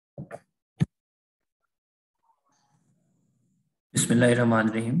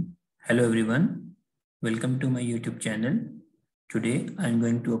Bismillahirrahmanirrahim. Hello everyone. Welcome to my YouTube channel. Today I am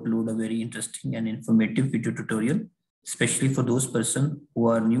going to upload a very interesting and informative video tutorial, especially for those persons who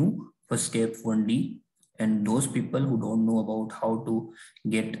are new for SCAPS 1D and those people who don't know about how to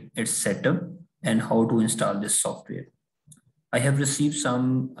get it set up and how to install this software. I have received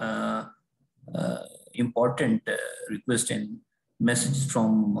some important requests and messages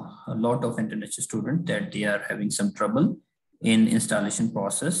from a lot of international students that they are having some trouble in installation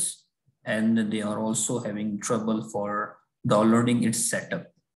process, and they are also having trouble for downloading its setup.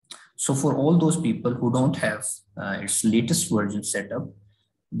 So for all those people who don't have its latest version set up,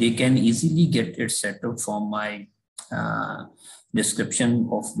 they can easily get it set up from my description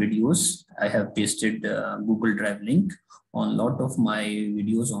of videos. I have pasted Google Drive link on a lot of my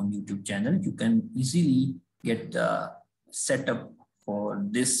videos on YouTube channel. You can easily get the setup for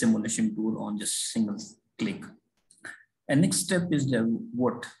this simulation tool on just single click. And next step is that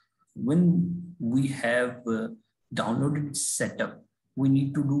when we have downloaded setup, we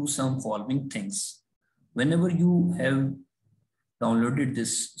need to do some following things. Whenever you have downloaded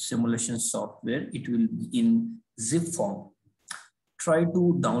this simulation software, it will be in zip form. Try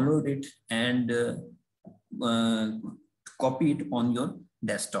to download it and copy it on your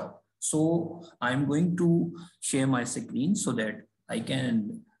desktop. So I'm going to share my screen so that I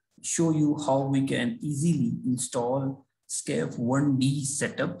can show you how we can easily install SCAPS 1D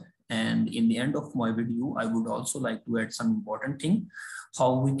setup. And in the end of my video, I would also like to add some important thing,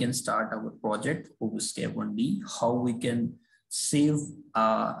 how we can start our project over SCAPS 1D, how we can save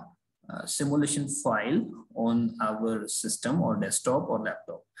a simulation file on our system or desktop or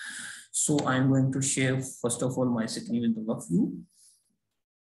laptop. So I'm going to share first of all my screen with all of you.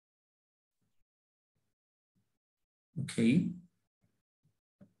 Okay.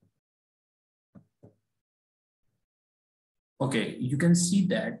 Okay, you can see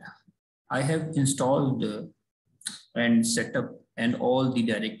that I have installed and set up and all the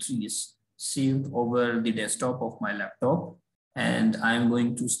directories saved over the desktop of my laptop, and I'm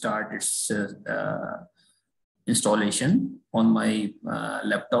going to start its installation on my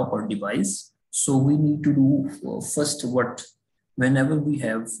laptop or device. So we need to do first whenever we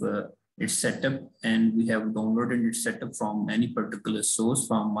have it's set up and we have downloaded it set up from any particular source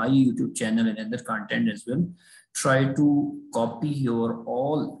from my YouTube channel and other content as well, try to copy your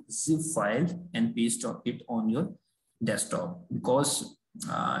all zip file and paste it on your desktop, because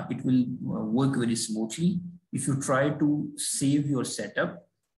it will work very smoothly if you try to save your setup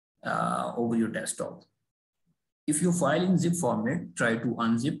over your desktop. If you file in zip format, try to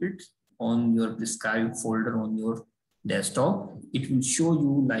unzip it on your prescribed folder on your desktop. It will show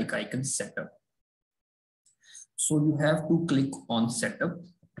you like icon setup. So you have to click on setup.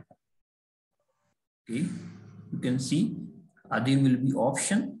 Okay, you can see there will be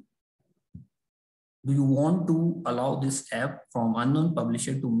option. Do you want to allow this app from unknown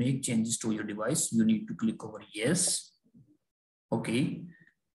publisher to make changes to your device? You need to click over yes. Okay.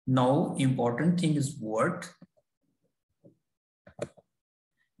 Now important thing is what?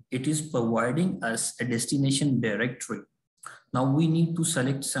 It is providing us a destination directory. Now we need to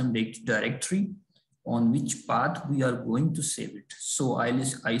select some directory on which path we are going to save it. So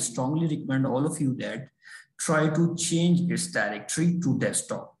I strongly recommend all of you that try to change its directory to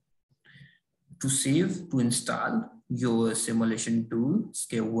desktop. To save, to install your simulation tool,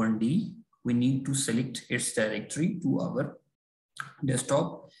 SCAPS 1D, we need to select its directory to our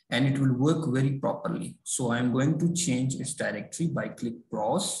desktop and it will work very properly. So I'm going to change its directory by click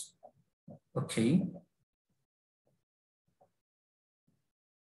browse. Okay.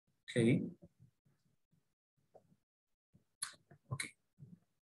 Okay. Okay.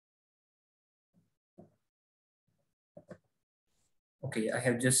 Okay, I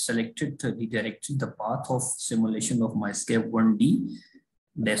have just selected the directory, the path of simulation of my SCAPS 1D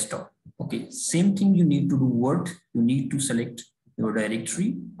desktop. Okay, same thing you need to do what? You need to select your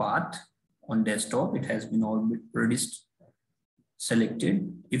directory path on desktop. It has been already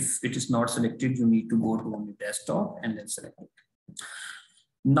selected. If it is not selected, you need to go to on your desktop and then select it.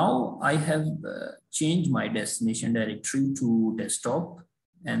 Now I have changed my destination directory to desktop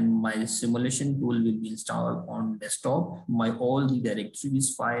and my simulation tool will be installed on desktop. All the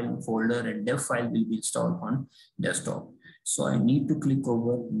directories, file, folder and dev file will be installed on desktop. So I need to click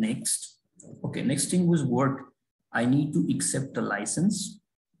over next. Okay, next thing was what? I need to accept the license.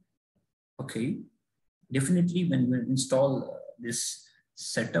 Okay, definitely when you install this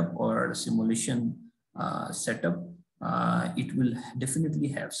setup or simulation setup, it will definitely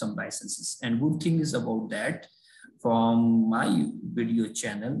have some licenses. And good thing is about that, from my video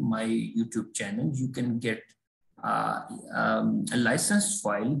channel, my YouTube channel, you can get a licensed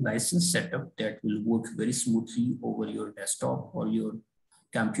file, license setup that will work very smoothly over your desktop or your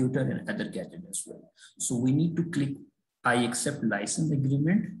computer and other gadget as well. So we need to click I accept license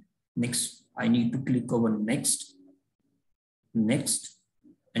agreement. Next, I need to click over next,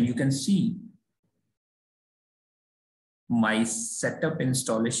 and you can see my setup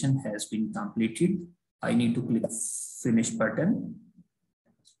installation has been completed. I need to click finish button.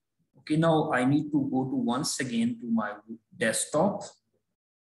 Okay, now I need to go to once again to my desktop.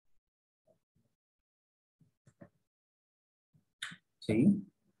 Okay.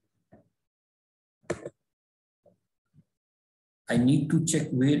 I need to check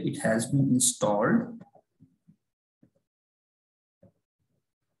where it has been installed.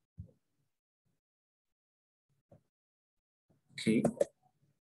 Okay.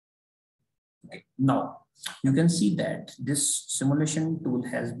 Okay. Now you can see that this simulation tool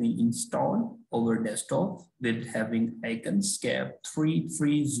has been installed over desktop with having icon SCAP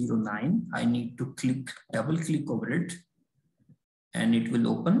 3309. I need to double click over it and it will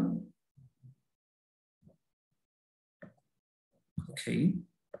open. Okay.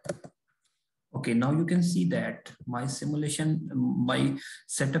 Okay, now you can see that my simulation, my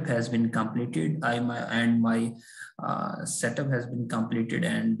setup has been completed. My setup has been completed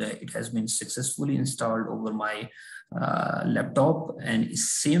and it has been successfully installed over my laptop. And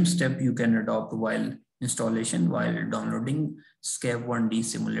same step you can adopt while installation, while downloading SCAP 1D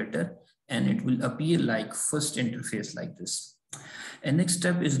simulator, and it will appear like first interface like this. And next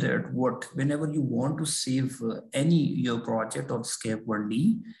step is that whenever you want to save your project on SCAP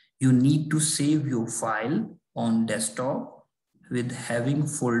 1D, you need to save your file on desktop with having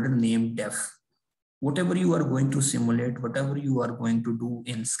folder name def. Whatever you are going to simulate, whatever you are going to do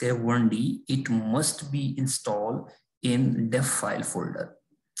in SCAP 1D, it must be installed in def file folder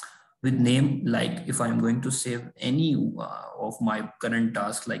with name. Like if I'm going to save any of my current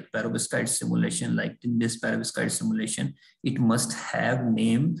tasks like perovskite simulation, like in this perovskite simulation, it must have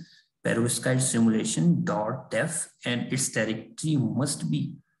name perovskite simulation.def and its directory must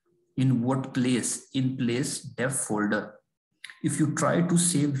be in what place? In place def folder. If you try to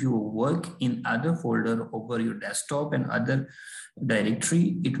save your work in other folder over your desktop and other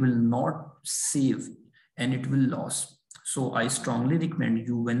directory, it will not save and it will lose. So I strongly recommend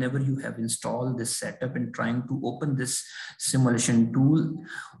you, whenever you have installed this setup and trying to open this simulation tool,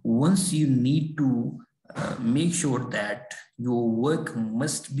 once you need to make sure that your work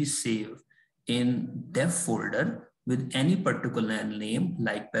must be saved in def folder with any particular name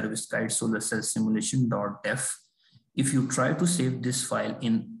like perovskite solar cell simulation.def. If you try to save this file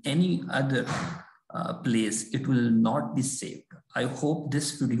in any other place, it will not be saved. I hope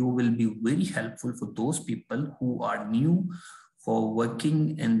this video will be very helpful for those people who are new for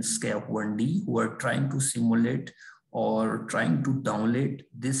working in SCAP 1D, who are trying to simulate or trying to download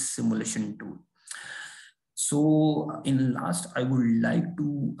this simulation tool. So in last, I would like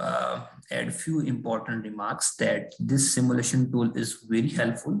to add a few important remarks that this simulation tool is very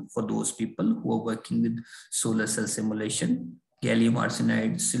helpful for those people who are working with solar cell simulation, gallium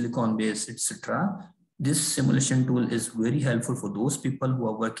arsenide, silicon base, etc. This simulation tool is very helpful for those people who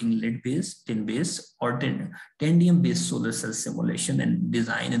are working lead based, tin based, or tantalum based solar cell simulation and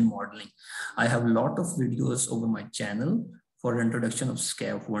design and modeling. I have a lot of videos over my channel for introduction of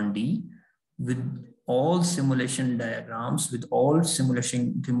SCAP 1D with all simulation diagrams, with all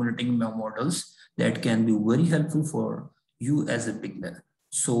simulating models that can be very helpful for you as a beginner.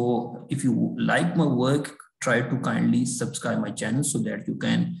 So if you like my work, try to kindly subscribe my channel so that you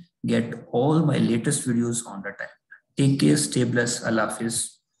can get all my latest videos on the time. Take care, stay blessed, Allah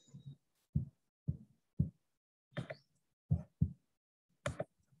Hafiz.